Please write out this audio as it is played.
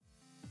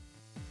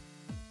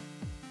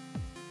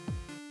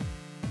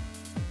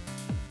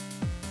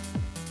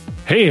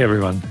Hey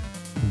everyone,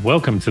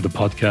 welcome to the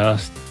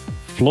podcast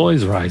Floor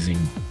is Rising.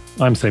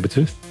 I'm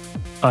Sabertooth.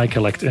 I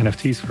collect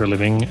NFTs for a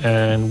living,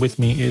 and with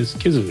me is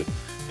Kizu,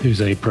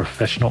 who's a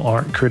professional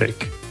art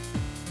critic.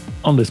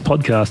 On this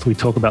podcast, we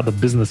talk about the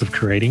business of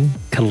creating,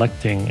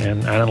 collecting,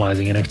 and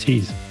analyzing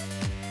NFTs.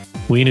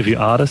 We interview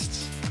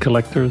artists,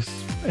 collectors,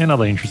 and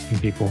other interesting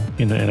people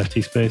in the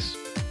NFT space.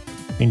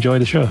 Enjoy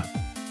the show.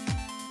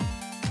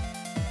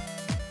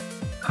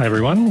 Hi,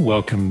 everyone.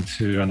 Welcome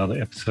to another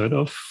episode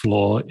of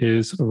Floor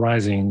is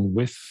Rising.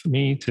 With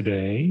me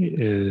today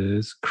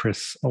is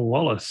Chris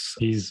Wallace.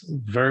 He's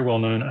very well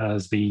known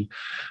as the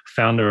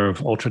founder of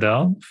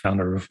UltraDAO,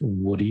 founder of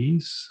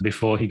Woodies.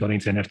 Before he got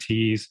into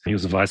NFTs, he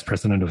was the vice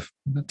president of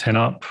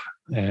 10up,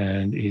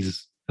 and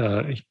he's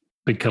a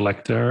big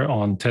collector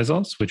on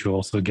Tezos, which we'll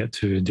also get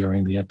to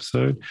during the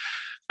episode.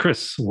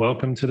 Chris,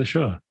 welcome to the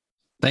show.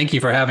 Thank you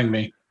for having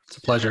me. It's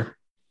a pleasure.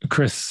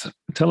 Chris,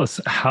 tell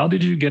us, how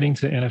did you get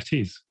into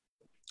NFTs?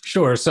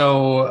 Sure.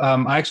 So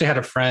I actually had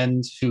a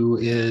friend who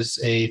is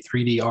a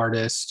 3D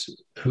artist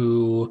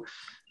who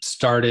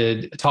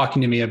started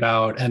talking to me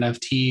about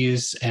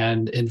NFTs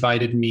and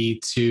invited me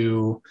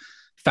to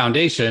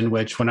Foundation,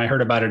 which when I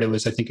heard about it,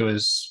 I think it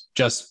was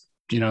just,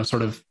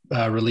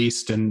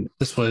 released. And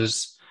this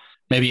was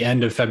maybe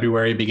end of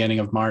February, beginning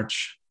of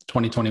March,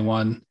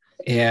 2021.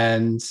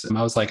 And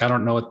I was like, I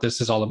don't know what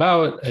this is all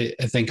about. I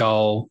think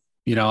I'll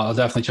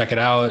definitely check it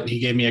out. He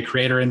gave me a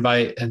creator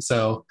invite. And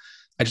so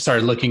I just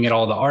started looking at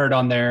all the art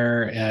on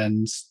there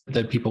and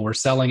that people were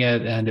selling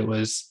it. And it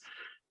was,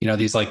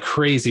 these like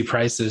crazy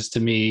prices to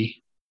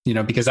me,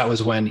 because that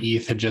was when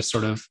ETH had just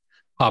sort of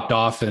popped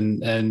off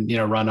and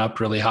run up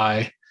really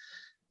high.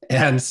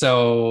 And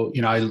so,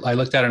 I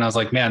looked at it and I was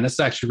like, man, this is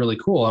actually really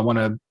cool. I want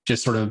to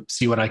just sort of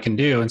see what I can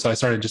do. And so I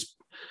started just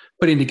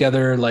putting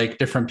together like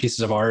different pieces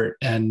of art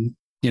and,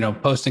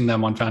 posting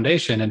them on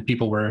Foundation, and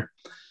people were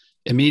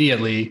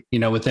immediately,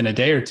 within a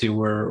day or two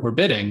were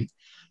bidding.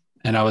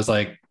 And I was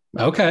like,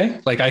 okay,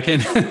 like I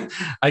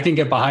can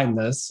get behind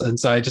this. And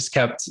so I just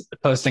kept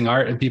posting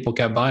art and people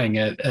kept buying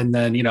it. And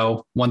then,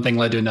 one thing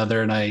led to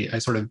another, and I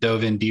sort of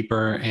dove in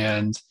deeper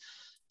and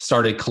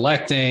started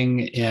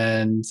collecting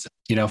and,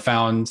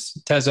 found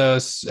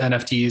Tezos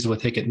NFTs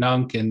with Hic et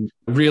Nunc and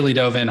really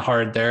dove in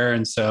hard there.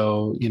 And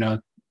so,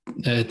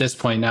 at this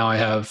point now I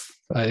have,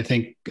 I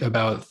think,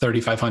 about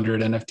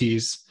 3,500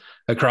 NFTs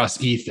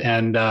across ETH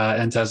and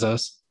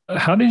Tezos.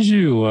 How did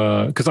you,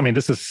 because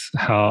this is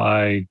how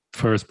I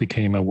first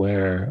became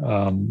aware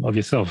of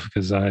yourself,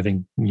 because I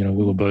think, we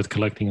were both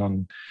collecting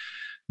on,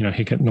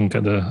 Hic et Nunc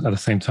at the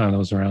same time. That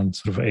was around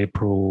sort of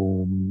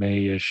April,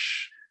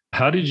 May-ish.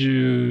 How did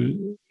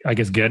you,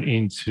 get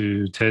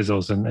into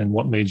Tezos, and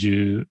what made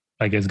you,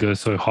 go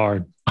so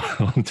hard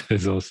on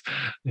Tezos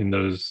in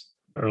those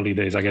early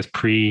days,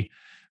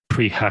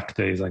 pre-hack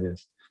days,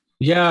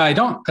 Yeah, I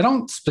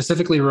don't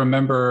specifically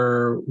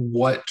remember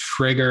what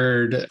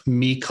triggered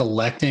me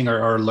collecting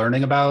or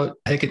learning about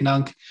Hic et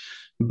Nunc,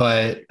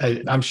 but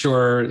I'm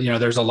sure,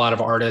 there's a lot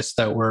of artists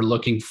that were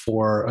looking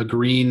for a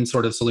green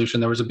sort of solution.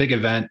 There was a big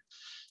event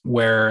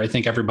where I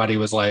think everybody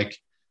was like,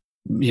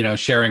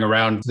 sharing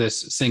around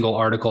this single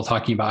article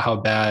talking about how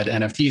bad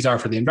NFTs are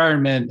for the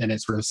environment. And it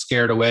sort of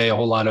scared away a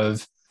whole lot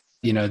of,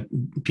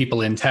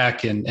 people in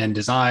tech and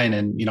design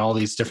and, all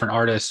these different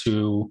artists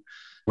who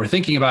were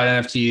thinking about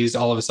NFTs.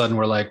 All of a sudden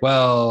we're like,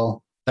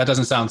 well, that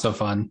doesn't sound so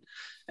fun.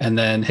 And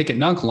then Hic et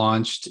Nunc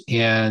launched,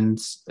 and,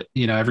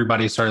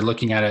 everybody started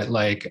looking at it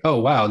like, oh,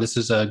 wow, this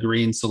is a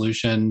green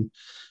solution.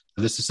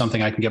 This is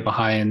something I can get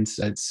behind.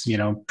 It's,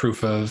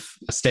 proof of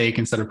stake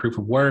instead of proof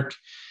of work.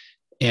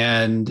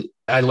 And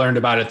I learned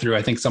about it through,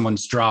 I think,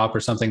 someone's drop or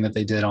something that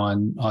they did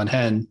on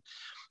Hen.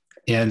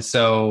 And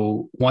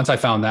so once I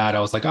found that, I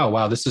was like, oh,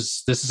 wow, this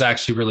is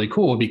actually really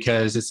cool,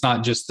 because it's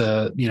not just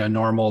the,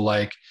 normal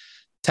like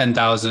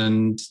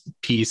 10,000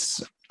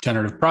 piece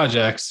generative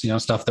projects,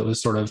 stuff that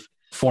was sort of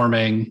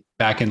forming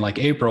back in like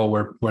April,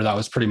 where that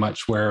was pretty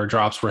much where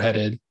drops were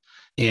headed.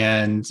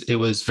 And it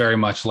was very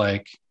much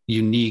like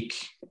unique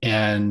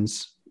and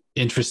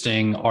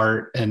interesting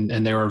art. And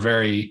they were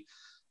very,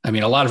 a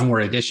lot of them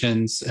were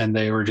editions, and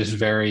they were just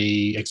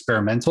very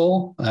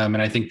experimental. And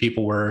I think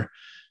people were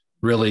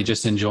really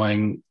just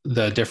enjoying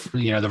the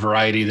the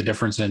variety, the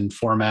difference in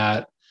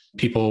format.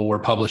 People were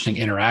publishing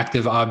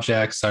interactive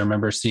objects. I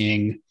remember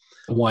seeing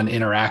one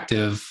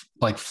interactive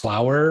like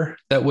flower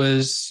that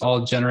was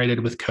all generated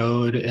with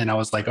code. And I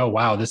was like, oh,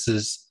 wow, this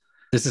is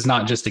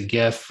not just a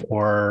GIF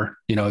or,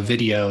 a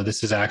video.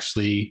 This is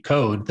actually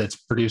code that's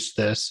produced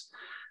this.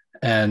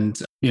 And,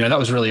 that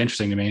was really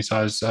interesting to me. So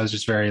I was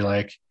just very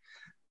like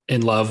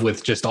in love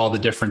with just all the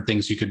different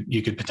things you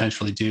could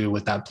potentially do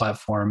with that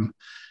platform,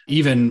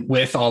 even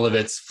with all of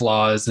its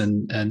flaws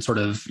and sort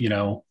of,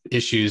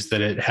 issues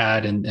that it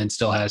had and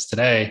still has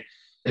today.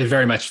 It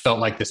very much felt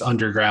like this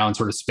underground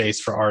sort of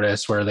space for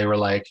artists where they were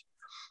like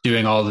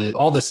doing all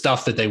the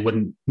stuff that they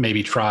wouldn't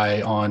maybe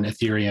try on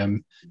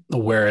Ethereum,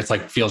 where it's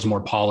like feels more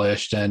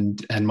polished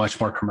and much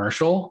more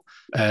commercial.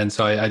 And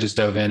so I just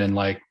dove in and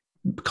like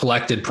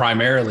collected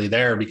primarily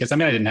there, because I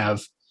didn't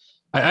have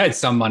I had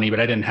some money, but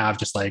I didn't have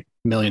just like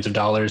millions of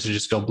dollars to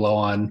just go blow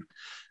on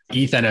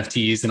ETH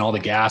NFTs and all the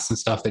gas and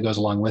stuff that goes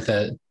along with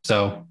it.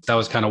 So that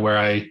was kind of where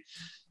I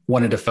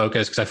wanted to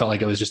focus, because I felt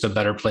like it was just a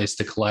better place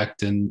to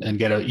collect and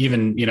get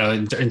even,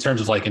 in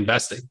terms of like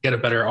investing, get a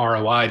better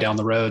ROI down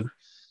the road,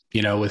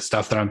 with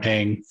stuff that I'm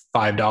paying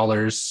 $5,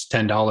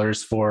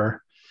 $10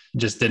 for.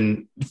 Just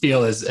didn't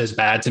feel as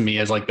bad to me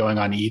as like going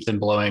on ETH and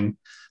blowing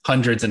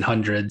hundreds and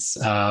hundreds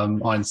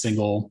on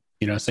single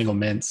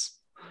mints.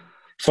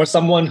 For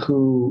someone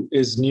who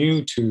is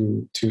new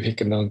to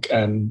Hic et Nunc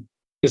and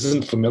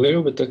isn't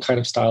familiar with the kind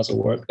of styles of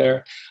work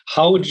there,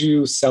 how would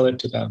you sell it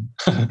to them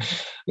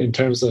in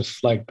terms of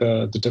like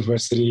the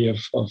diversity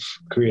of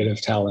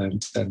creative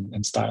talent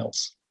and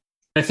styles?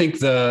 I think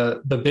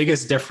the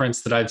biggest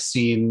difference that I've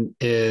seen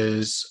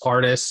is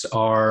artists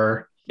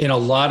are, in a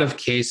lot of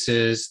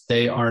cases,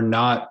 they are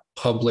not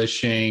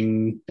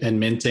publishing and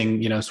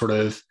minting, sort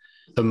of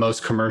the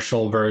most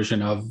commercial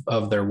version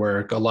of their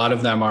work. A lot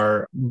of them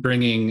are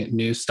bringing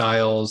new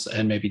styles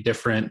and maybe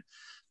different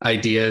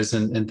ideas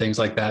and things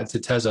like that to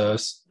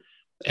Tezos.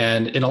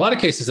 And in a lot of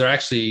cases, they're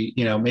actually,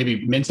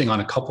 maybe minting on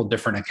a couple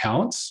different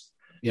accounts.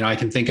 I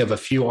can think of a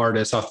few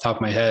artists off the top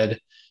of my head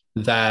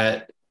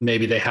that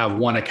maybe they have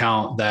one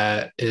account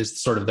that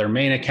is sort of their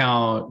main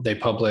account. They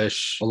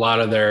publish a lot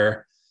of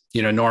their,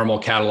 normal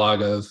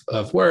catalog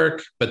of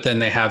work, but then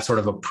they have sort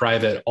of a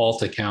private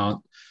alt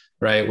account,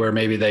 right? Where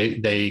maybe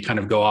they kind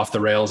of go off the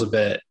rails a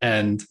bit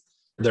and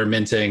they're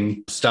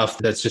minting stuff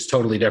that's just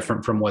totally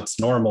different from what's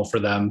normal for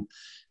them.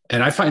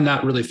 And I find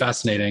that really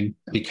fascinating,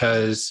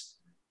 because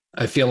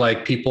I feel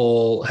like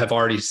people have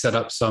already set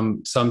up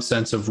some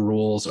sense of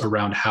rules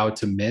around how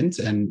to mint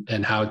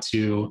and how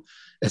to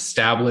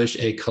establish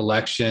a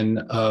collection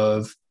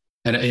of,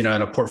 and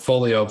a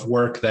portfolio of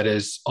work that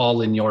is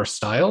all in your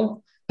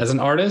style as an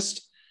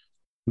artist.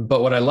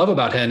 But what I love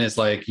about Hen is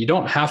like, you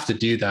don't have to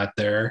do that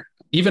there,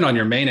 even on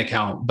your main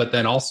account. But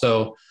then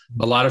also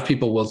a lot of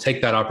people will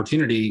take that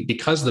opportunity,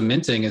 because the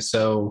minting is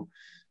so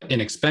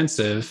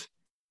inexpensive.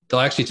 They'll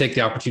actually take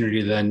the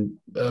opportunity to then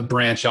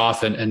branch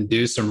off and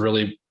do some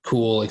really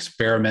cool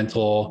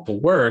experimental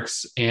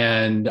works.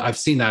 And I've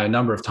seen that a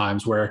number of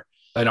times where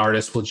an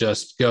artist will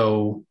just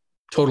go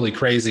totally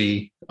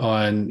crazy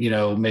on,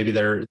 maybe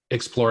they're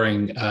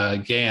exploring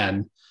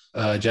GAN,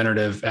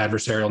 generative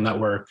adversarial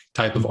network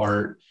type of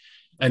art.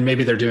 And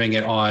maybe they're doing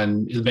it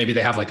on, maybe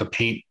they have like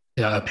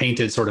a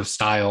painted sort of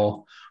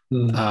style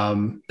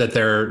that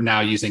they're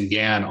now using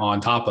GAN on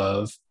top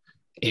of.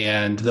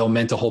 And they'll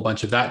mint a whole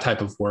bunch of that type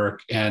of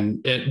work.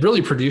 And it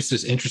really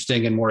produces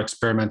interesting and more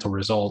experimental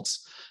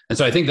results. And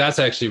so I think that's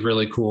actually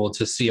really cool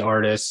to see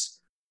artists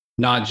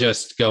not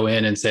just go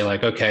in and say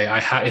like, okay,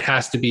 it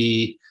has to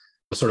be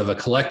sort of a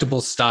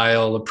collectible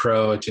style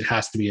approach. It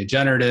has to be a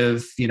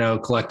generative,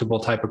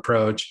 collectible type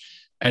approach.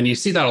 And you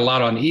see that a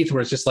lot on ETH,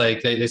 where it's just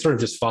like they sort of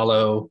just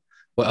follow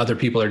what other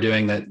people are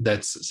doing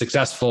that's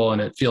successful.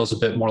 And it feels a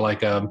bit more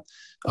like a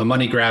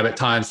money grab at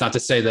times. Not to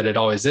say that it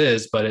always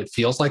is, but it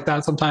feels like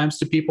that sometimes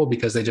to people,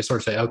 because they just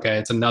sort of say, okay,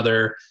 it's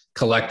another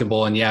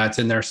collectible, and yeah, it's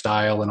in their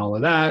style and all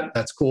of that.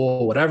 That's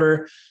cool,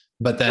 whatever.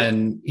 But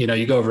then,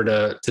 you go over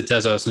to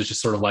Tezos and it's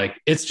just sort of like,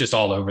 it's just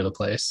all over the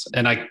place.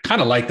 And I kind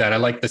of like that. I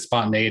like the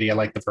spontaneity. I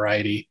like the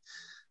variety.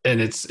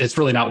 And it's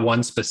really not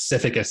one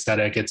specific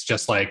aesthetic. It's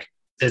just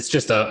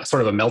a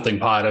sort of a melting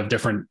pot of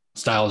different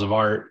styles of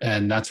art.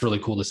 And that's really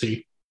cool to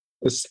see.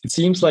 It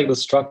seems like the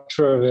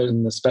structure of it,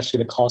 and especially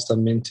the cost of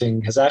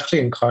minting, has actually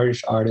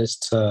encouraged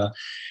artists to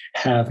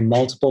have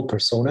multiple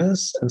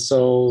personas. And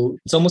so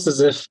it's almost as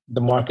if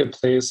the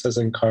marketplace has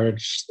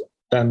encouraged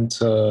them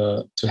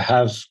to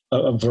have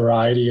a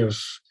variety of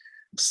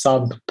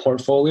sub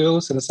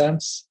portfolios in a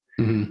sense.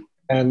 Mm-hmm.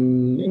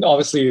 And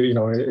obviously,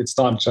 it's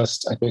not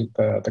just, I think,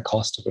 the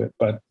cost of it,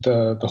 but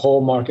the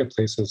whole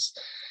marketplace has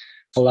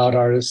allowed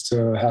artists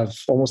to have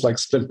almost like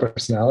split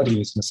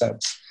personalities in a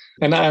sense.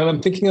 And I'm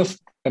thinking of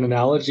an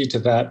analogy to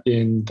that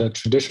in the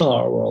traditional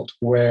art world,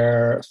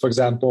 where, for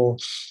example,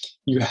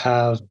 you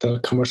have the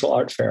commercial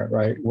art fair,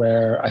 right?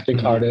 Where I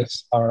think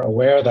artists are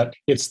aware that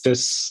it's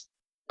this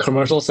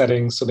commercial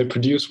setting, so they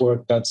produce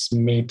work that's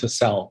made to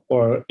sell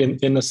or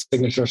in a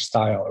signature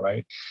style,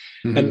 right?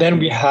 Mm-hmm. And then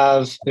we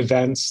have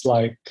events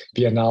like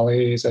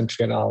biennales and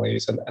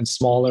triennales and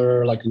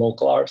smaller like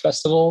local art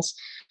festivals,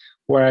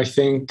 where I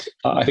think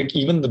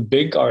even the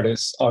big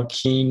artists are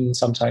keen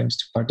sometimes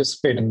to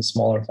participate in the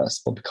smaller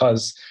festival,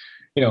 because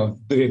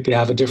they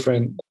have a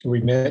different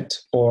remit,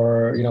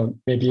 or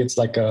maybe it's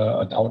like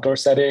an outdoor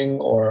setting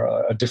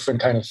or a different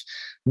kind of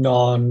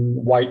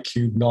non-white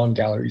cube,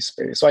 non-gallery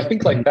space. So I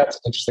think like that's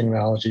an interesting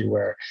analogy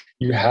where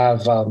you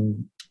have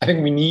I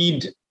think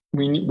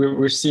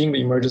we're seeing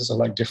the emergence of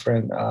like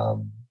different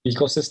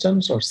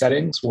ecosystems or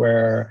settings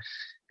where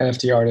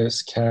NFT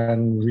artists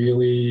can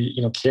really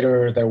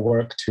cater their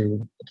work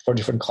for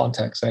different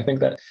contexts. And I think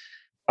that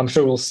I'm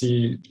sure we'll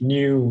see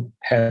new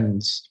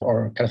Hens,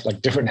 or kind of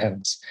like different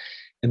Hens,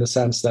 in the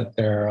sense that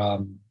they're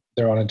on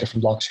a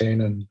different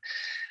blockchain and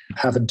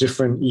have a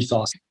different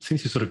ethos.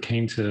 Since you sort of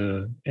came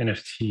to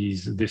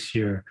NFTs this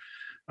year,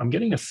 I'm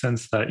getting a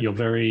sense that you're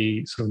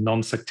very sort of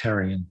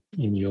non-sectarian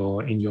in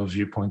your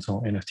viewpoints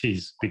on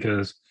NFTs,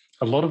 because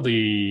a lot of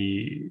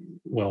the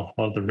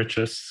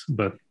richest,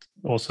 but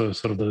also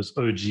sort of those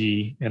OG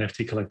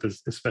NFT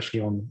collectors,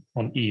 especially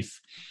on ETH,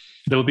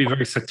 they'll be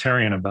very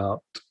sectarian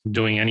about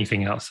doing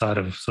anything outside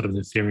of sort of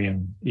the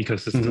Ethereum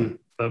ecosystem.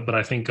 But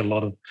I think a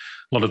lot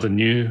of the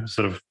new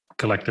sort of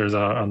collectors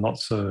are not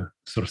so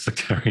sort of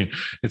sectarian.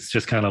 It's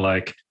just kind of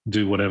like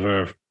do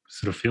whatever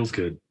sort of feels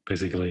good,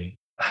 basically.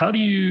 How do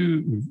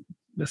you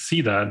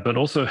see that? But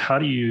also, how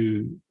do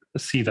you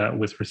see that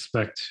with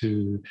respect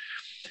to,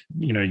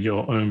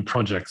 your own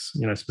projects,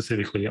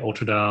 specifically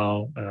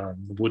UltraDAO,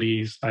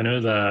 Woodies? I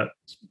know that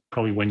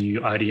probably when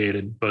you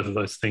ideated both of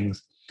those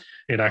things,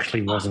 it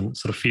actually wasn't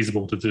sort of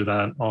feasible to do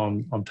that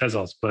on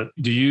Tezos. But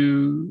do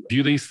you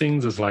view these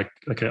things as like,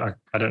 okay,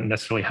 I don't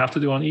necessarily have to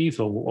do on ETH,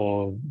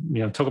 or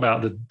talk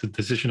about the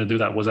decision to do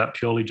that? Was that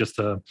purely just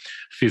a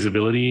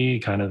feasibility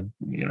kind of,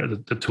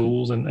 the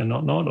tools and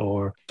not,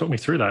 or talk me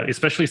through that,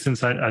 especially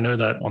since I know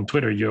that on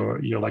Twitter,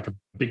 you're like a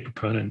big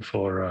proponent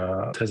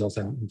for Tezos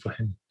and for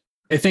him.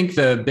 I think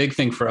the big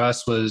thing for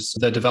us was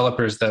the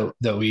developers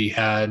that we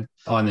had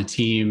on the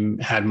team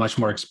had much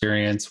more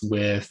experience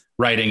with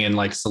writing in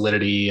like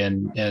Solidity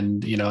and in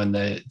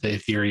the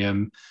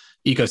Ethereum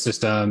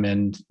ecosystem,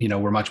 and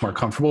we're much more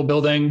comfortable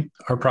building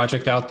our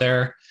project out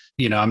there.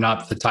 I'm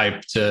not the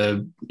type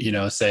to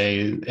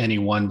say any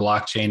one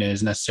blockchain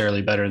is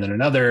necessarily better than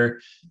another.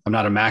 I'm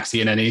not a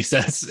maxi in any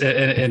sense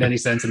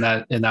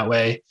in that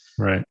way.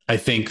 Right. I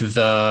think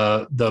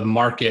the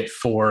market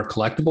for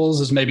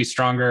collectibles is maybe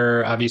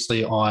stronger,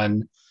 obviously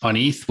on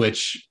ETH,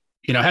 which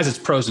has its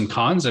pros and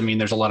cons. I mean,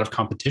 there's a lot of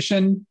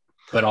competition,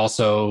 but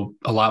also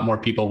a lot more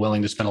people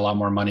willing to spend a lot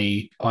more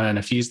money on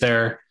NFTs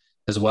there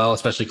as well,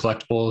 especially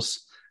collectibles.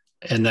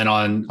 And then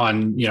on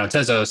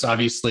Tezos,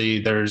 obviously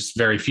there's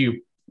very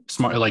few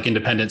smart, like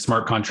independent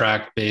smart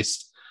contract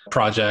based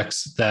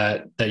projects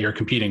that you're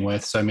competing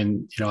with. So I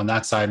mean, on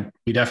that side,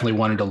 we definitely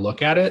wanted to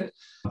look at it,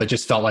 but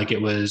just felt like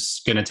it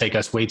was going to take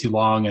us way too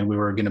long and we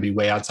were going to be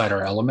way outside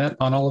our element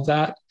on all of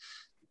that.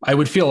 I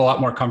would feel a lot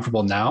more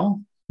comfortable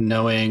now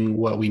knowing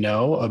what we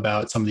know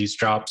about some of these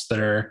drops that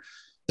are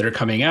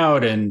coming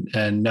out,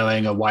 and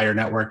knowing a wider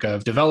network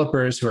of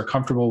developers who are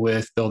comfortable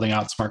with building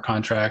out smart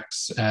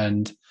contracts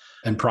and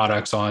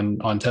products on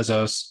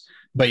Tezos.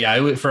 But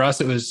yeah, for us,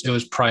 it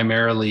was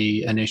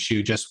primarily an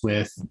issue just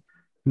with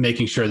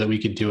making sure that we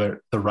could do it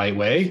the right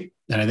way.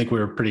 And I think we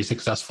were pretty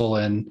successful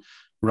in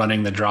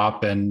running the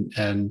drop and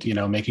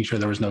making sure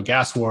there was no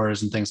gas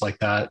wars and things like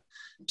that.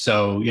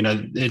 So,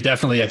 it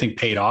definitely, I think,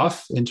 paid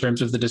off in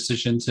terms of the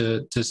decision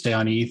to stay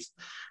on ETH.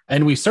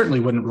 And we certainly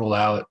wouldn't rule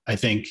out, I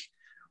think,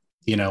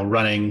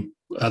 running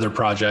other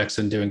projects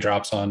and doing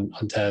drops on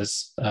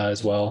Tez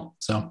as well.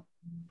 So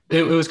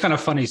it was kind of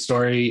a funny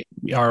story.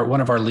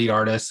 One of our lead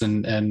artists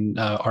and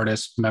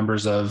artist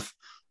members of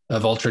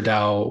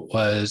UltraDAO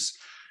was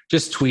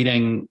just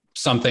tweeting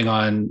something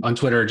on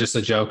Twitter, just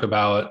a joke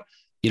about,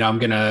 I'm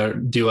going to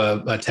do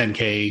a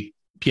 10K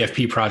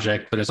PFP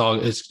project, but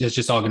it's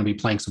just all going to be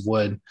planks of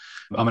wood.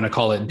 I'm going to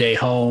call it Day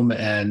Home,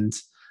 and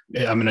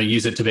I'm going to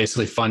use it to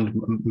basically fund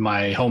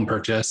my home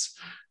purchase.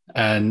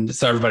 And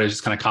so everybody was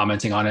just kind of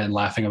commenting on it and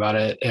laughing about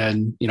it.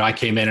 And, I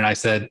came in and I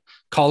said,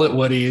 call it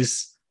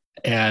Woodies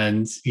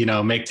and,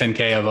 make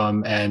 10K of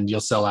them and you'll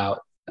sell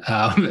out.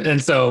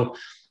 And so,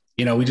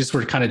 we just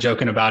were kind of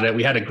joking about it.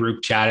 We had a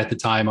group chat at the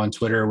time on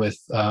Twitter with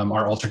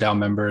our UltraDAO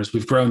members.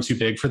 We've grown too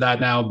big for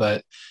that now,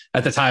 but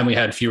at the time we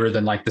had fewer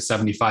than like the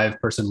 75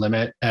 person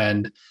limit.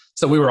 And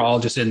so we were all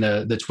just in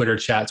the Twitter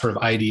chat, sort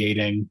of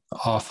ideating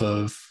off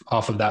of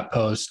that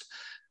post.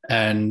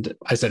 And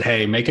I said,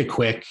 hey, make a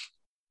quick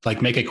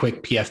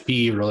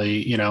PFP,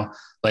 really,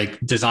 like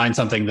design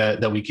something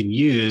that we can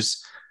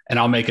use. And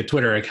I'll make a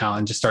Twitter account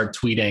and just start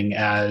tweeting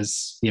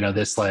as,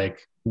 this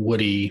like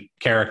Woody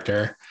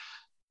character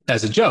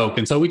as a joke.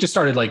 And so we just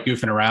started like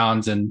goofing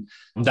around, and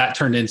that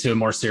turned into a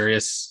more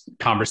serious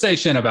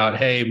conversation about,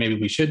 hey, maybe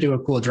we should do a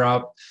cool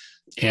drop.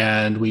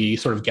 And we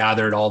sort of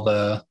gathered all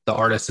the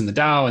artists in the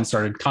DAO and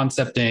started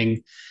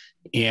concepting.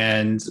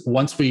 And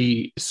once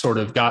we sort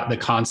of got the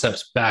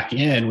concepts back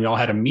in, we all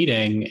had a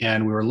meeting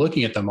and we were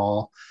looking at them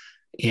all.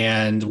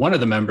 And one of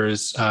the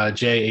members,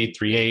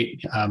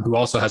 J838, who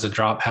also has a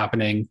drop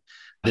happening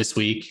this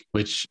week,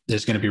 which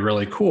is going to be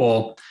really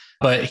cool.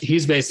 But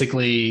he's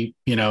basically,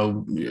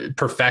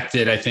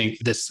 perfected, I think,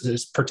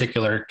 this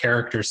particular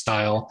character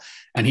style.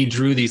 And he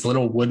drew these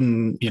little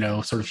wooden,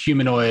 sort of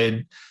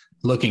humanoid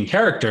looking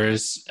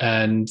characters.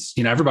 And,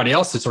 everybody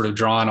else has sort of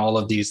drawn all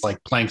of these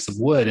like planks of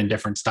wood in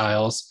different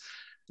styles.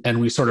 And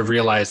we sort of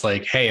realized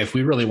like, hey, if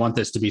we really want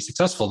this to be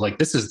successful, like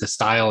this is the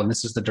style and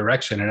this is the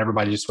direction. And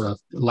everybody just sort of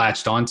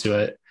latched onto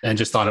it and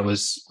just thought it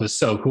was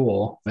so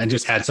cool and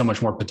just had so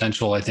much more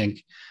potential, I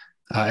think,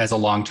 as a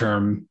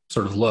long-term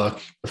sort of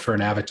look for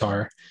an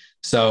avatar.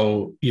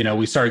 So,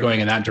 we started going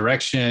in that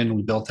direction.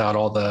 We built out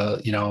all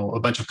the, a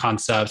bunch of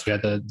concepts. We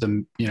had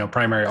the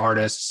primary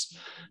artists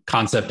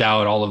concept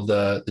out all of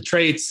the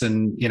traits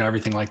and,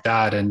 everything like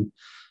that. And,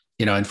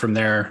 and from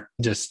there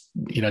just,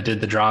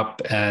 did the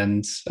drop,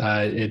 and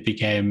it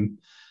became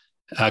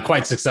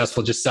quite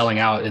successful, just selling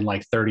out in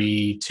like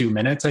 32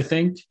 minutes, I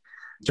think,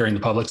 during the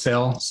public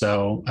sale.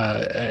 So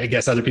I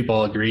guess other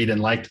people agreed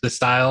and liked the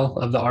style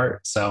of the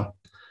art. So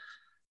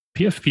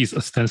PFPs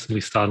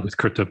ostensibly started with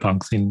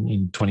CryptoPunks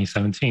in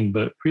 2017,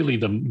 but really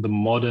the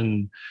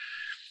modern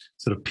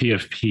sort of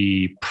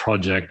PFP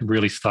project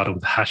really started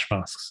with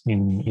Hashmasks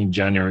in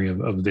January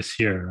of this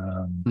year.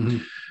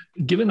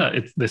 Given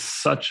that there's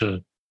such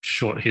a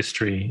short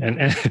history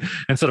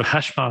and sort of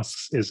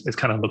Hashmasks is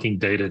kind of looking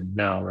dated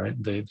now, right?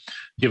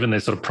 Given their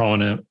sort of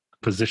prominent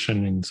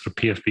position in sort of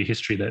PFP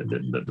history, that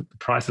the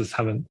prices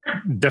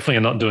definitely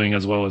are not doing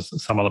as well as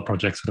some other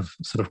projects that have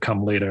sort of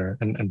come later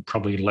and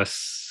probably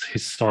less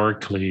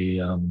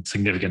historically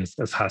significant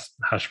as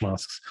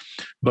Hashmasks.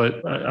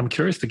 But I'm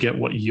curious to get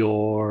what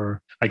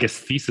your, I guess,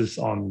 thesis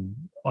on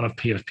a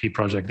PFP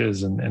project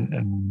is,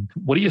 and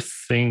what do you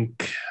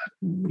think?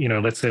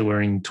 Let's say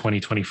we're in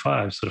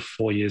 2025, sort of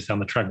 4 years down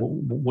the track.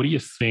 What do you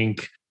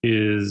think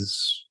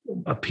is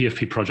a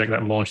PFP project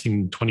that launched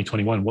in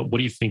 2021? What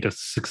do you think a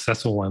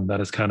successful one that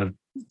has kind of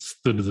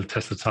stood the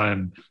test of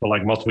time for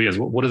like multiple years?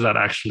 What does that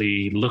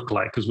actually look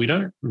like? Because we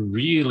don't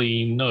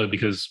really know,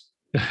 because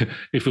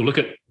if we look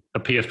at a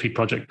PFP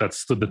project that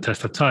stood the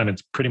test of time,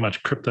 it's pretty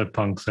much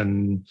CryptoPunks,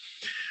 and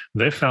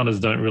their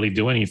founders don't really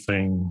do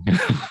anything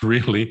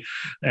really.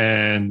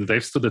 And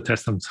they've stood the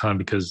test of time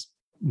because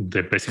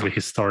they're basically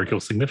historical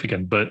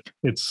significant, but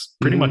it's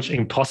pretty much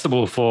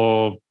impossible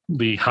for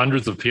the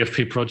hundreds of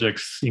PFP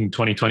projects in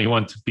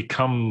 2021 to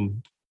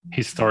become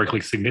historically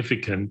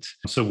significant.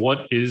 So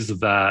what is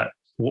that?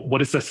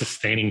 What is the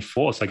sustaining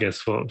force, I guess,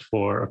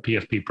 for a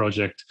PFP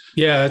project?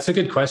 Yeah, that's a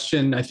good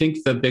question. I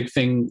think the big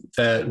thing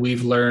that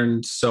we've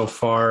learned so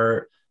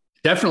far,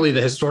 definitely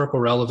the historical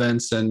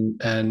relevance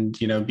and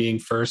being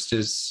first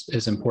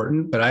is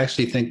important, but I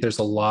actually think there's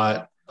a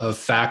lot of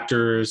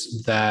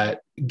factors that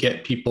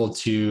get people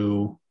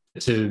to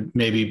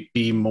maybe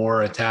be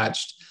more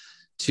attached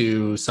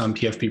to some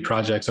PFP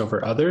projects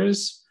over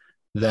others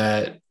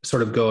that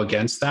sort of go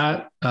against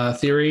that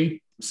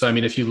theory. So, I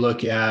mean, if you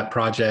look at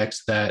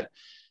projects that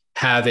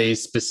have a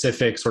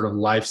specific sort of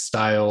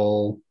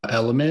lifestyle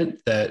element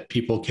that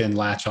people can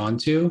latch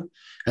onto,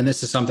 and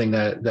this is something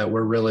that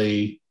we're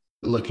really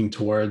looking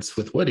towards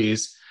with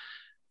Woody's,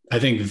 I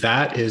think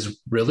that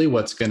is really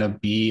what's going to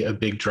be a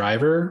big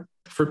driver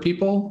for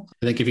people.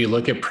 I think if you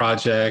look at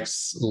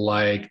projects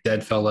like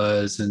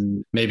Deadfellas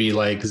and maybe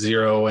like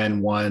Zero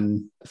and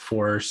One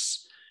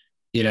Force,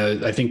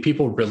 I think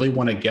people really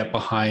want to get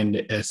behind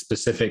a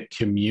specific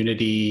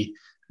community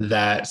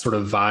that sort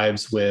of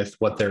vibes with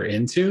what they're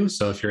into.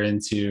 So if you're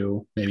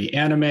into maybe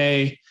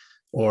anime,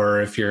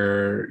 or if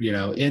you're,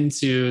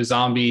 into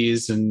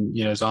zombies and,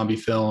 zombie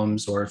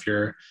films, or if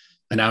you're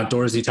an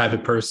outdoorsy type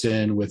of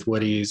person with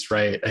Woody's,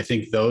 right? I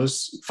think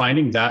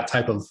finding that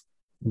type of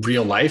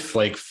real life,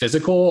 like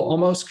physical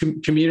almost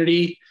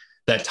community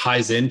that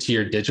ties into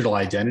your digital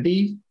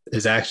identity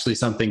is actually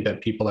something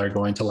that people are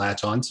going to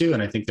latch onto.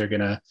 And I think they're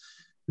going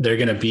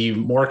to be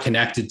more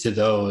connected to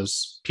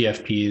those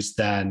PFPs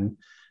than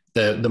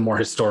the more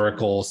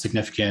historical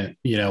significant,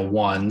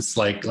 ones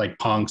like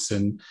punks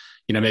and,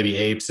 maybe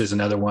apes is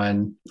another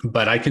one.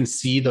 But I can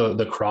see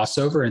the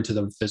crossover into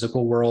the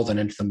physical world and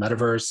into the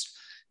metaverse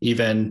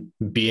even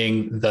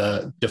being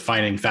the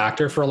defining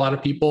factor for a lot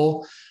of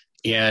people,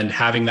 and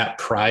having that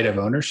pride of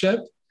ownership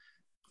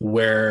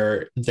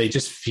where they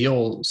just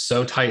feel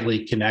so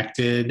tightly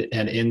connected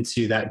and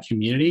into that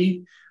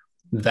community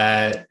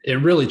that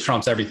it really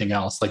trumps everything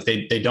else. Like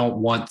they don't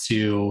want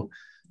to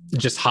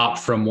just hop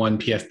from one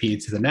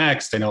PFP to the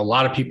next. I know a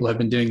lot of people have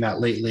been doing that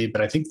lately,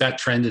 but I think that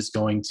trend is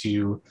going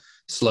to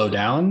slow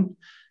down.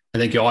 I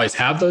think you always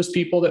have those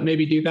people that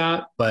maybe do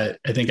that, but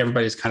I think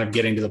everybody's kind of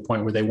getting to the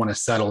point where they want to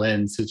settle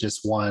into just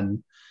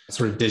one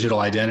sort of digital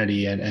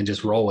identity and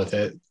just roll with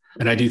it.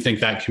 And I do think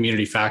that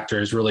community factor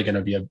is really going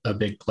to be a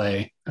big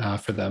play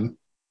for them.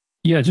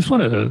 Yeah, I just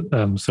wanted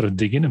to sort of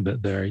dig in a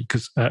bit there,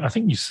 because I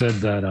think you said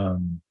that,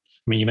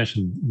 you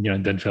mentioned,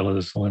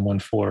 Deadfellas, All in One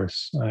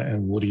Force,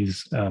 and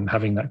Woody's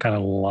having that kind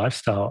of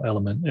lifestyle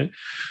element.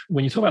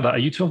 When you talk about that, are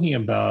you talking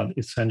about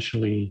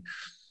essentially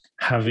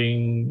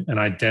having an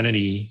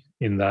identity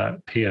in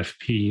that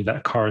PFP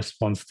that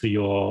corresponds to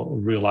your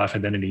real life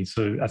identity?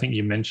 So I think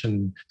you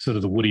mentioned sort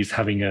of the Woody's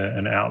having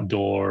an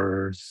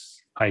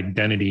outdoors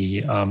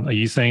identity. Are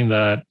you saying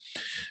that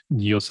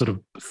your sort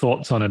of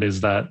thoughts on it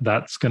is that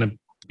that's going to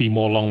be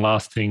more long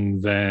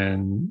lasting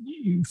than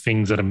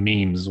things that are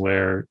memes,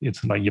 where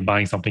it's like you're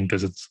buying something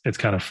because it's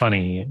kind of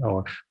funny,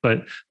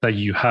 but that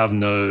you have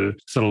no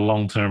sort of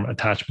long term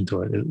attachment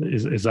to it?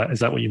 Is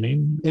that what you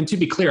mean? And to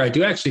be clear, I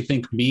do actually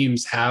think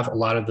memes have a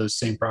lot of those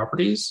same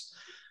properties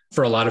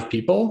for a lot of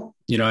people.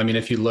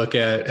 If you look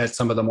at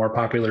some of the more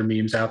popular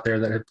memes out there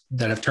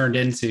that have turned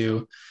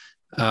into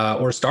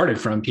or started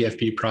from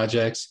PFP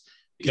projects,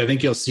 I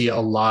think you'll see a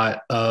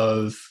lot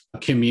of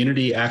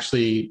community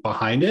actually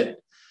behind it.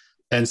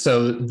 And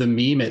so the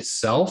meme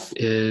itself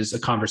is a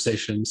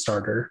conversation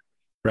starter,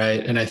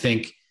 right? And I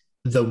think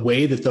the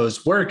way that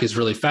those work is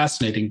really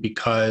fascinating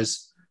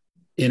because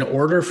in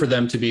order for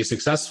them to be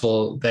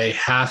successful, they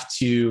have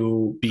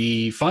to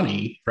be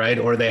funny, right?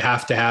 Or they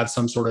have to have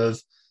some sort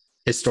of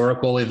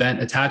historical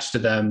event attached to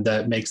them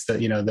that makes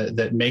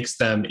that makes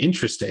them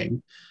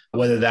interesting.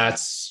 Whether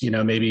that's,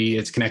 maybe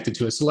it's connected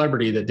to a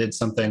celebrity that did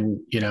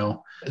something,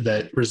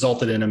 that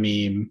resulted in a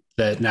meme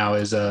that now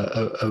is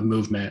a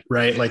movement,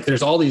 right? Like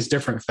there's all these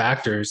different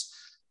factors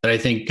that I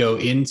think go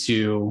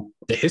into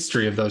the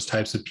history of those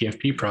types of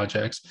PFP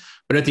projects.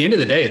 But at the end of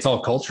the day, it's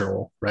all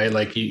cultural, right?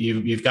 Like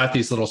you've got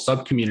these little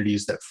sub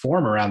communities that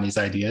form around these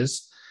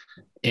ideas.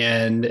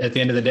 And at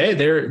the end of the day,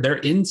 they're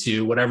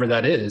into whatever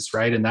that is,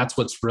 right? And that's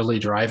what's really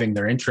driving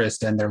their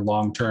interest and their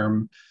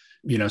long-term,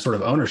 sort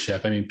of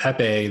ownership. I mean,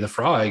 Pepe the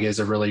Frog is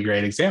a really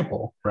great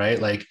example,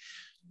 right? Like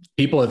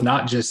people have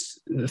not just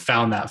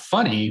found that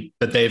funny,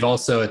 but they've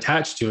also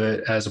attached to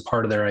it as a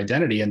part of their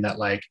identity, and that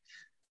like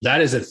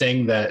that is a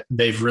thing that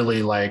they've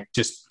really like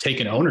just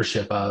taken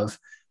ownership of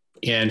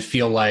and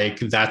feel like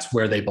that's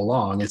where they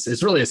belong.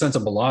 It's really a sense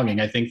of belonging.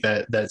 I think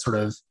that sort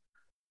of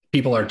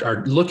people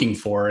are looking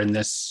for in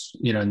this,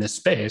 in this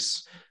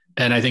space.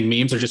 And I think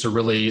memes are just a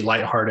really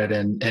lighthearted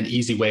and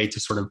easy way to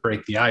sort of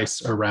break the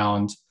ice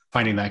around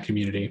finding that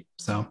community.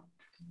 So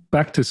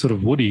back to sort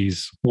of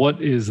Woodies,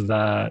 what is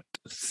that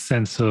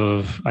sense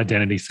of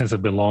identity, sense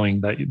of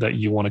belonging that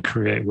you want to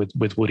create with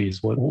Woodies?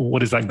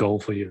 What is that goal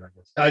for you, I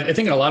guess? I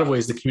think in a lot of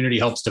ways the community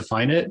helps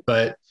define it,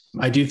 but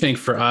I do think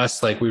for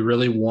us, like we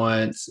really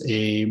want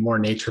a more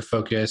nature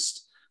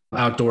focused,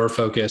 outdoor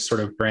focused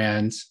sort of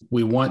brand.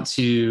 We want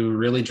to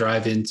really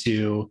drive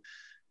into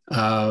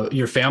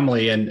your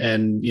family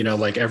and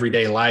like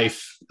everyday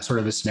life sort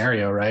of a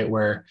scenario, right?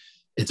 Where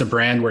it's a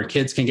brand where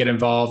kids can get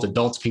involved,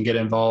 adults can get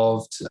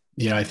involved.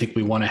 I think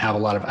we want to have a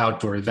lot of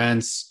outdoor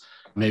events,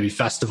 maybe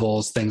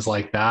festivals, things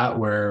like that,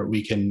 where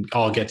we can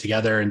all get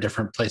together in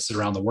different places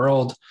around the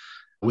world.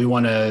 We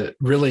want to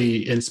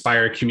really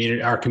inspire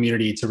our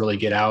community to really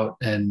get out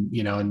and,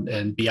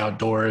 and be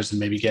outdoors and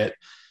maybe get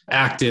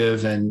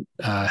active and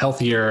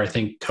healthier. I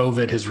think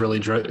COVID has really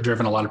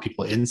driven a lot of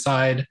people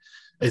inside.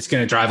 It's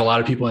going to drive a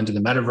lot of people into the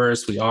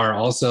metaverse. We are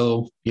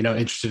also,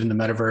 interested in the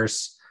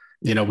metaverse.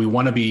 We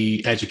want to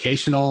be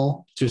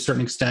educational to a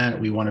certain extent.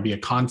 We want to be a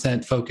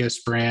content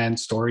focused brand,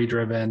 story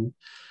driven.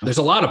 There's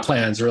a lot of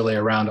plans really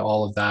around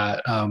all of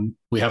that.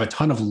 We have a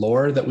ton of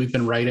lore that we've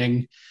been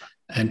writing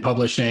and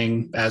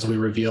publishing as we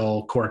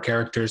reveal core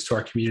characters to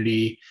our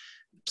community.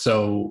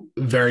 So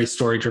very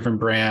story driven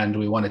brand.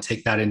 We want to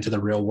take that into the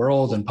real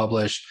world and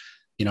publish,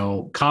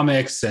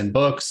 comics and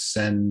books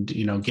and,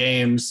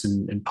 games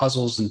and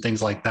puzzles and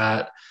things like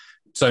that.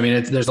 So, I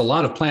mean, there's a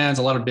lot of plans,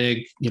 a lot of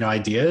big,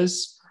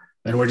 ideas.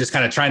 And we're just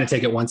kind of trying to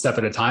take it one step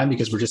at a time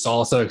because we're just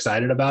all so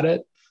excited about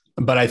it.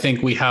 But I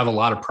think we have a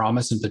lot of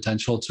promise and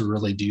potential to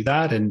really do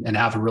that and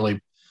have a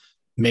really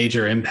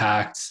major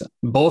impact,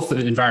 both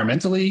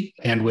environmentally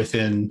and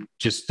within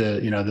just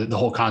the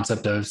whole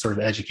concept of sort of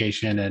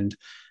education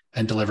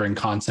and delivering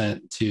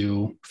content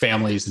to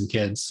families and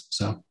kids.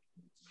 So,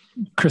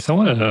 Chris, I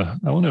want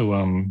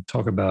to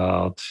talk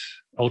about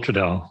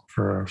UltraDAO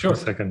for a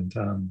second.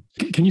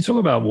 Can you talk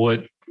about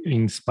what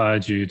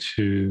inspired you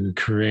to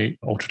create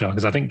UltraDAO?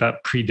 Because I think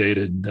that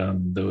predated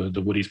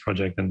the Woodies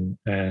project and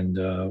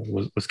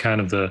was kind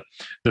of the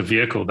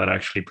vehicle that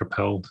actually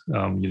propelled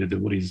you to the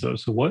Woodies.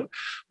 So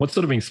what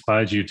sort of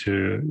inspired you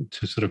to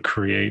sort of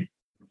create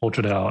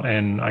UltraDAO,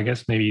 and I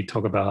guess maybe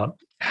talk about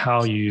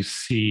how you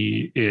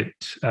see it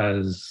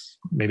as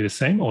maybe the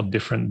same or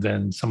different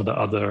than some of the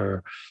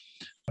other,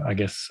 I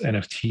guess,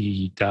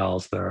 NFT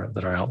DAOs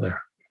that are out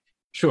there.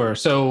 Sure.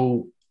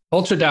 So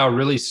UltraDAO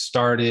really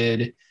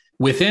started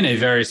within a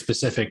very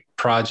specific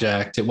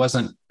project. It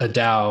wasn't a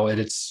DAO at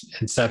its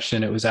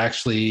inception. It was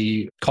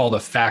actually called a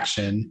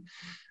faction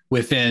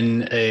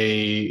within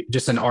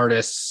just an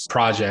artist's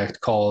project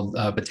called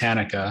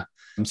Botanica.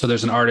 So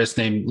there's an artist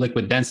named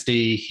Liquid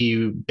Density.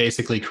 He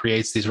basically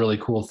creates these really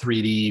cool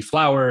 3D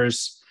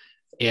flowers.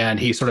 And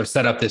he sort of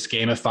set up this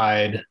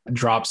gamified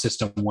drop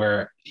system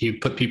where he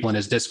put people in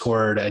his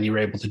Discord and you were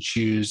able to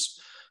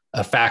choose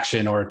a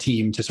faction or a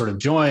team to sort of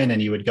join.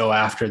 And you would go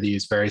after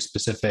these very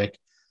specific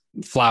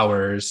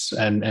flowers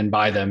and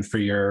buy them for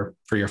your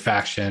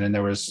faction. And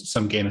there was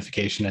some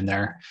gamification in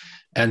there.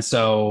 And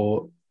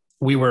so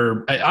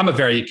I'm a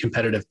very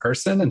competitive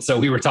person. And so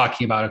we were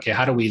talking about, okay,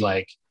 how do we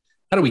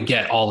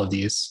get all of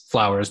these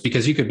flowers?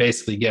 Because you could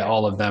basically get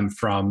all of them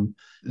from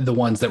the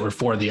ones that were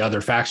for the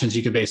other factions.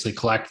 You could basically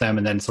collect them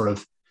and then sort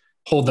of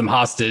hold them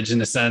hostage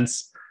in a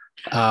sense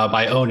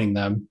by owning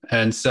them.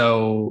 And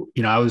so,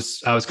 I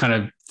was kind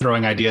of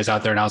throwing ideas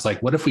out there and I was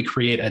like, what if we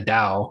create a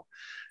DAO?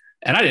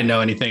 And I didn't know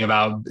anything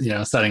about,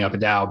 setting up a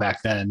DAO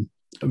back then,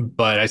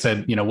 but I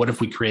said, what if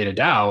we create a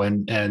DAO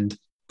and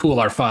pool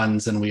our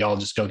funds and we all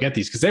just go get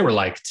these? Cause they were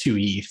like 2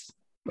 ETH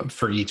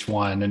for each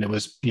one. And it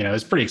was, it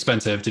was pretty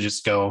expensive to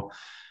just go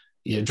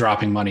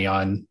dropping money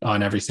on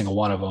every single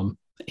one of them.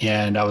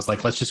 And I was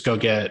like, let's just go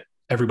get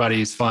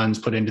everybody's funds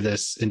put into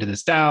this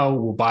DAO.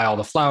 We'll buy all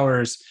the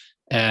flowers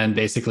and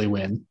basically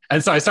win.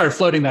 And so I started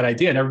floating that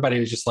idea and everybody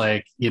was just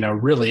like,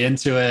 really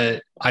into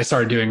it. I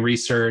started doing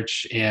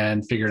research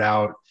and figured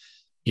out,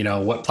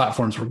 what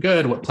platforms were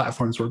good, what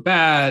platforms were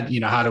bad,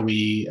 how do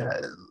we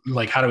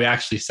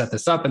actually set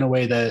this up in a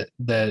way that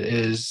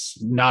is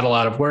not a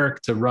lot of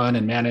work to run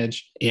and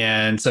manage.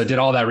 And so did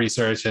all that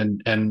research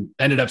and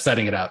ended up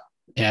setting it up.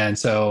 And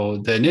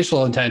so the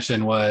initial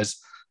intention was,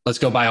 let's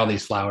go buy all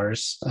these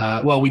flowers.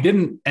 Well, we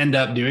didn't end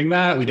up doing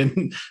that. We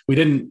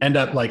didn't end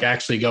up like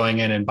actually going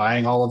in and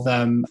buying all of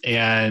them.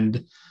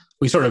 And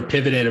we sort of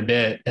pivoted a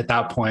bit at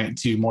that point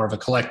to more of a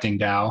collecting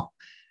DAO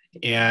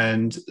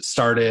and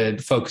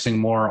started focusing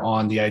more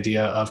on the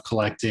idea of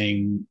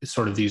collecting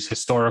sort of these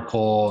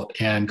historical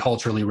and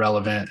culturally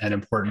relevant and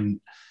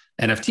important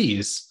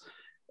NFTs,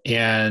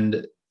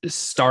 and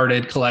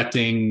started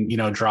collecting,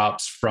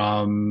 drops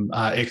from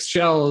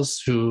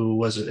Ixchels, who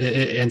was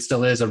and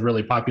still is a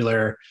really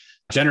popular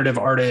generative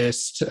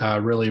artist,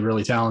 really,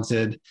 really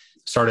talented.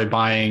 Started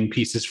buying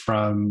pieces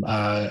from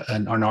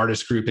an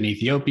artist group in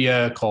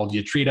Ethiopia called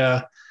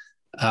Yatrita.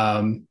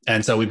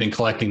 And so we've been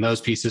collecting those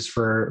pieces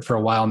for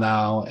a while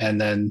now. And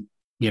then,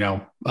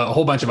 a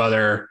whole bunch of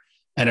other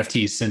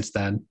NFTs since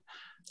then.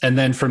 And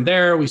then from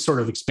there, we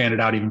sort of expanded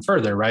out even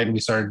further, right? And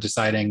we started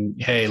deciding,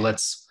 hey,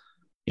 let's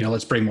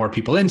bring more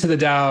people into the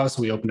DAO.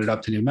 So we opened it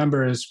up to new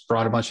members,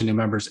 brought a bunch of new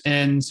members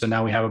in. So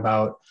now we have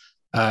about,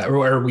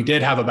 or we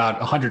did have about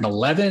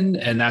 111,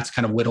 and that's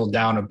kind of whittled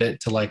down a bit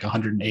to like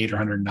 108 or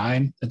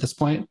 109 at this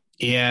point,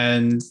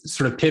 and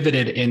sort of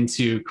pivoted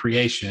into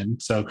creation.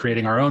 So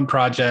creating our own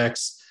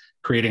projects,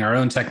 creating our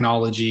own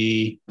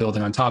technology,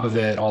 building on top of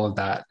it, all of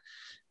that.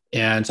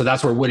 And so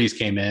that's where Woodies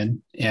came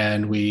in.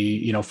 And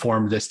we,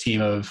 formed this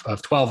team of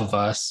 12 of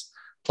us,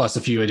 plus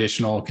a few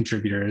additional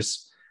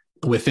contributors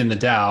within the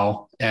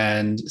DAO,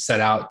 and set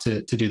out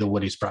to do the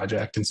Woodies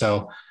project. And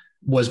so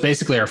was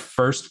basically our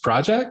first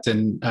project.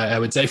 And I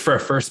would say for our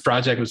first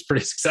project, it was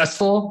pretty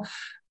successful.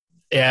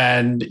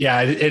 And yeah,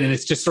 and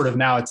it's just sort of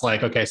now it's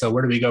like, okay, so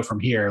where do we go from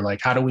here?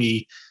 Like, how do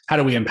we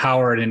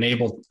empower and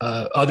enable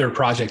other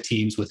project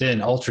teams within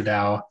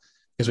UltraDAO?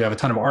 Because we have a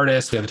ton of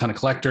artists, we have a ton of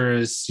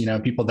collectors,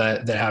 people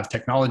that have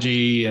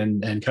technology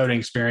and coding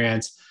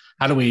experience.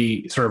 How do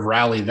we sort of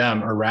rally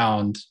them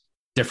around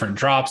different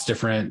drops,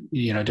 different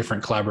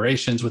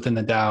collaborations within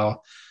the DAO?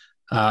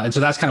 And so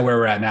that's kind of where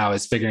we're at now,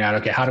 is figuring out,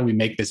 okay, how do we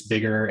make this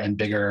bigger and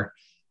bigger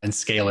and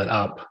scale it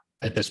up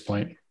at this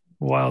point?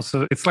 Wow.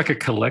 So it's like a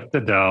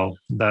collector DAO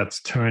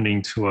that's turned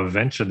into a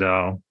venture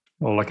DAO,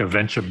 or like a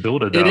venture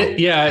builder DAO.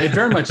 It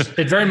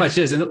very much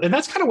is. And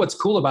that's kind of what's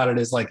cool about it,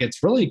 is like,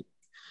 it's really,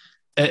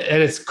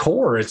 at its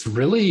core, it's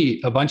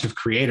really a bunch of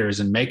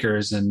creators and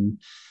makers and,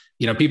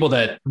 people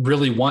that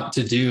really want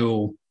to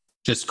do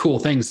just cool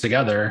things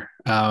together.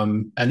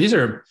 And these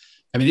are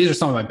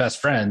some of my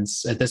best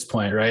friends at this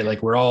point, right?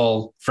 Like, we're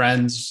all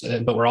friends,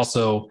 but we're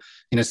also,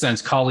 in a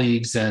sense,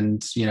 colleagues,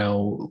 and,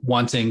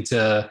 wanting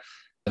to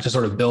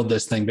sort of build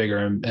this thing bigger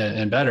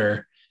and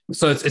better.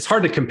 So it's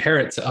hard to compare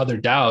it to other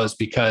DAOs,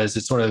 because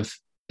it sort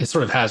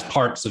of has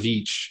parts of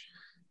each.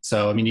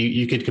 So, I mean,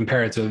 you could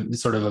compare it to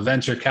sort of a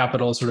venture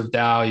capital sort of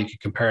DAO. You could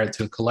compare it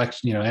to a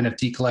collection,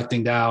 NFT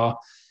collecting DAO.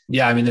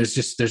 Yeah. I mean, there's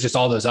just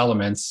all those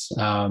elements.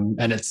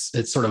 And it's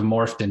sort of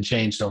morphed and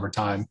changed over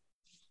time.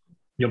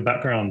 Your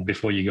background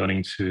before you got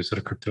into sort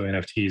of crypto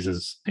NFTs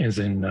is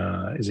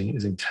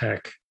in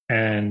tech.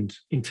 And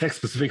in tech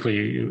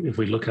specifically, if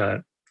we look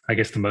at, I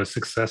guess, the most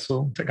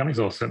successful tech companies,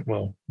 also,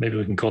 well, maybe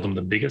we can call them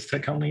the biggest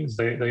tech companies,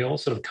 they all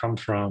sort of come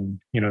from,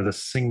 the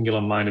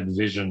singular-minded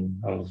vision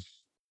of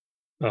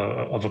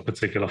a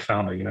particular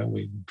founder,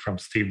 from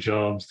Steve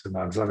Jobs to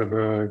Mark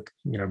Zuckerberg,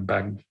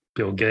 back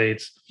Bill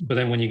Gates. But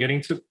then when you get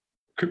into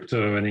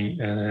crypto and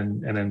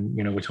then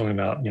we're talking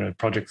about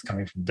projects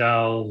coming from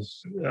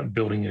DAOs,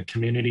 building a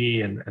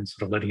community and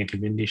sort of letting a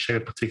community share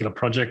a particular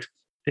project,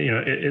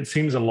 it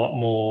seems a lot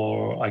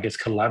more, I guess,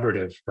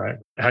 collaborative, right?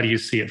 How do you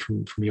see it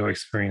from your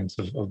experience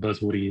of both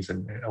Woodies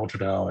and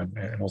UltraDAO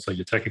and also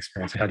your tech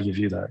experience? How do you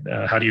view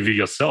that? How do you view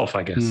yourself,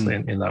 I guess,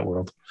 in that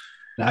world?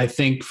 I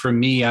think for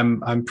me,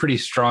 I'm pretty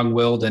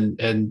strong-willed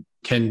and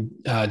can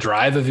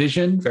drive a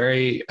vision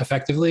very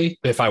effectively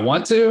if I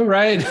want to,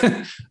 right?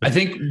 I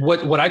think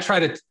what I try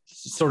to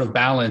sort of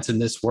balance in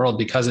this world,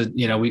 because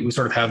we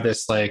sort of have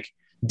this like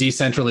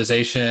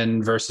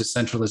decentralization versus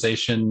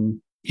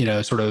centralization,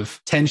 sort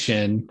of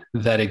tension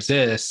that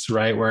exists,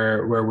 right?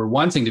 Where we're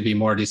wanting to be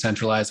more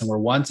decentralized and we're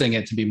wanting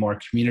it to be more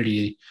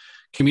community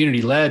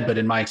led. But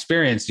in my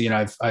experience,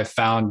 I've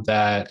found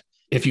that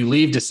if you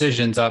leave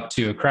decisions up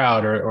to a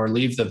crowd or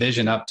leave the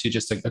vision up to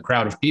just a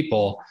crowd of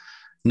people,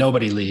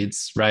 nobody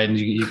leads, right? And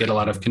you get a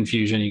lot of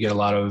confusion, you get a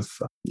lot of,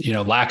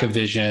 lack of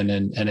vision,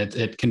 and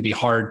it can be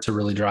hard to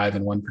really drive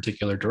in one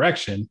particular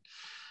direction.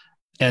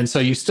 And so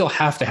you still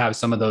have to have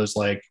some of those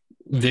like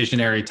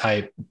visionary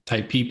type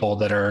people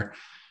that are,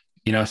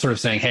 sort of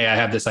saying, hey, I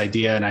have this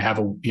idea and I have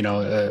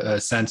a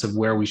sense of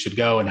where we should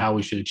go and how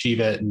we should achieve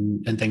it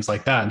and things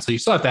like that. And so you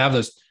still have to have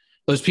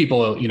those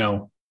people,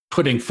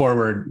 putting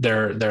forward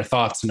their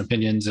thoughts and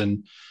opinions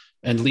and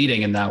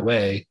leading in that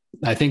way.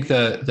 I think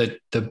the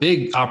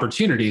big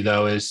opportunity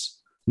though is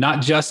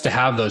not just to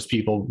have those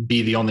people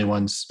be the only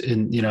ones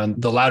in,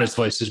 the loudest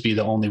voices be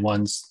the only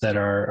ones that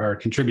are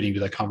contributing to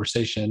the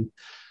conversation.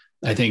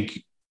 I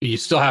think you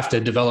still have to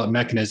develop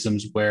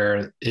mechanisms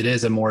where it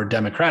is a more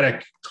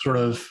democratic sort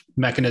of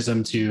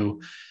mechanism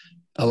to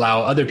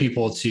allow other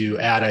people to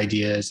add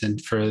ideas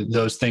and for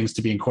those things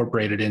to be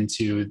incorporated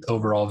into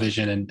overall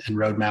vision and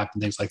roadmap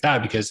and things like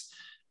that. Because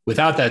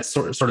without that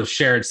sort of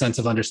shared sense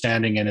of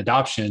understanding and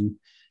adoption,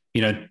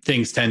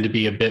 things tend to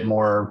be a bit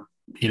more,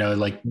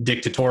 like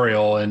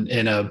dictatorial and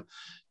in a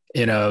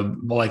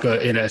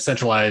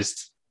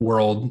centralized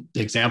world.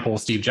 Example,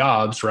 Steve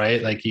Jobs,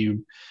 right? Like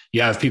you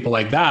have people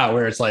like that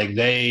where it's like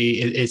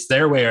it's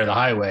their way or the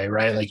highway,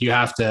 right? Like you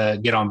have to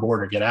get on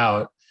board or get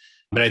out.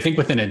 But I think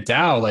within a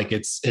DAO, like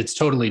it's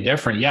totally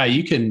different. Yeah,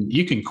 you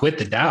can quit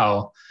the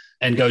DAO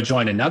and go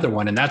join another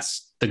one. And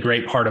that's the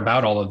great part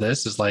about all of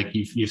this is like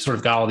you've sort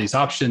of got all these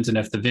options. And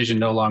if the vision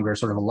no longer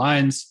sort of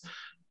aligns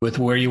with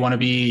where you want to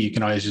be, you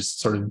can always just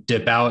sort of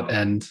dip out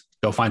and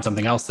go find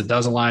something else that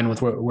does align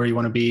with where you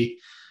want to be.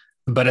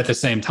 But at the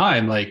same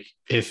time, like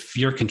if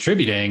you're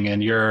contributing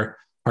and you're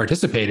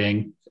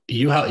participating,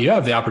 you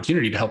have the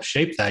opportunity to help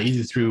shape that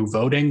either through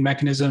voting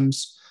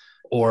mechanisms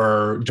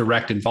or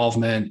direct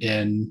involvement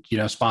in,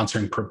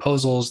 sponsoring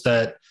proposals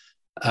that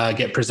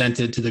get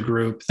presented to the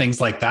group, things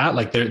like that.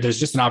 Like there's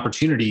just an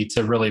opportunity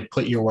to really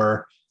put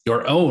your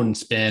own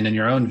spin and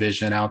your own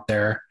vision out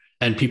there,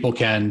 and people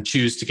can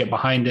choose to get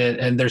behind it.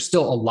 And there's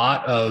still a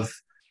lot of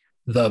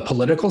the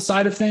political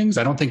side of things.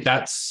 I don't think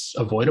that's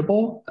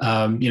avoidable.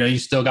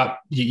 You've got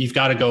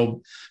to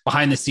go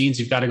behind the scenes.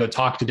 You've got to go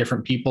talk to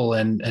different people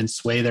and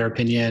sway their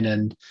opinion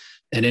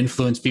and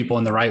influence people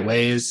in the right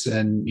ways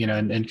and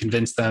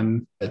convince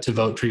them to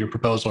vote for your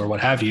proposal or what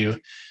have you.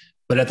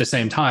 But at the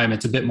same time,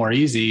 it's a bit more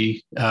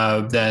easy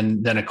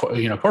than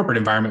a corporate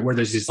environment where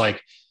there's these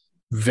like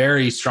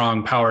very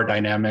strong power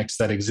dynamics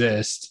that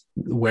exist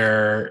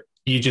where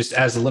you just,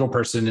 as a little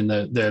person in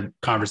the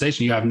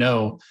conversation, you have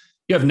no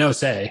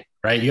say,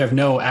 right? You have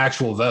no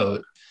actual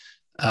vote.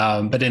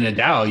 But in a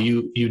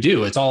DAO, you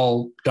do. It's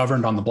all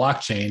governed on the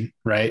blockchain,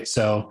 right?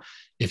 So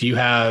if you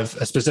have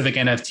a specific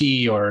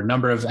NFT or a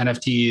number of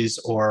NFTs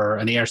or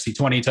an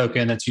ERC20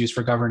 token that's used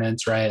for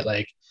governance, right?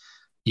 Like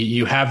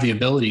you have the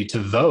ability to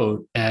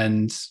vote.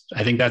 And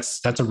I think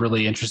that's a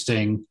really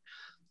interesting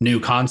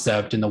new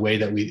concept in the way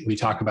that we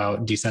talk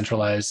about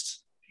decentralized,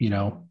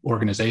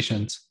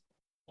 organizations.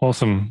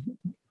 Awesome.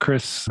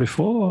 Chris,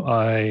 before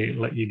I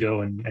let you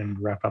go and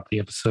wrap up the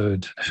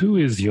episode, who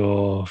is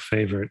your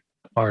favorite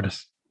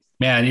artist?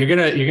 Man, you're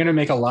gonna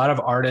make a lot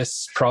of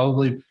artists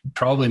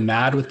probably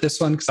mad with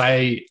this one because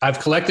I've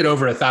collected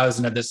over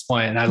 1,000 at this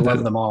point and I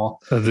love them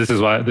all. This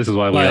is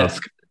why we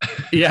ask.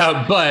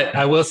 Yeah, but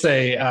I will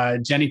say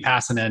Jenny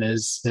Passanen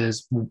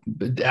is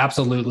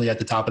absolutely at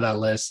the top of that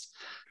list.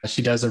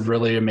 She does a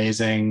really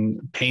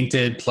amazing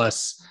painted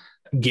plus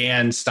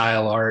GAN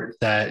style art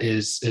that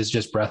is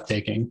just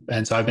breathtaking.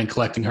 And so I've been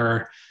collecting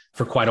her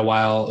for quite a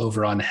while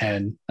over on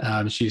Hen.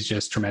 She's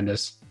just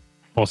tremendous.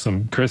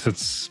 Awesome. Chris,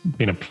 it's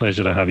been a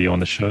pleasure to have you on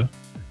the show.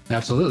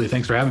 Absolutely.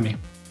 Thanks for having me.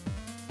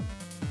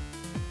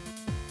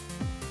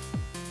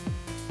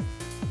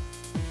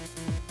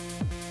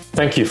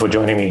 Thank you for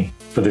joining me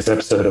for this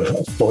episode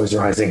of Floor is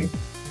Rising.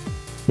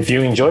 If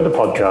you enjoyed the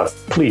podcast,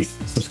 please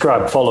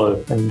subscribe,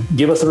 follow, and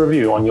give us a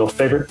review on your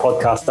favorite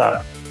podcast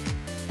app.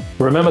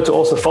 Remember to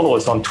also follow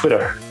us on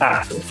Twitter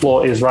at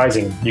Floor is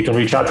Rising. You can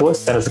reach out to us,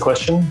 send us a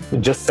question,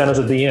 and just send us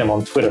a DM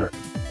on Twitter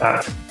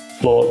at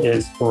Floor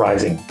is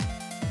Rising.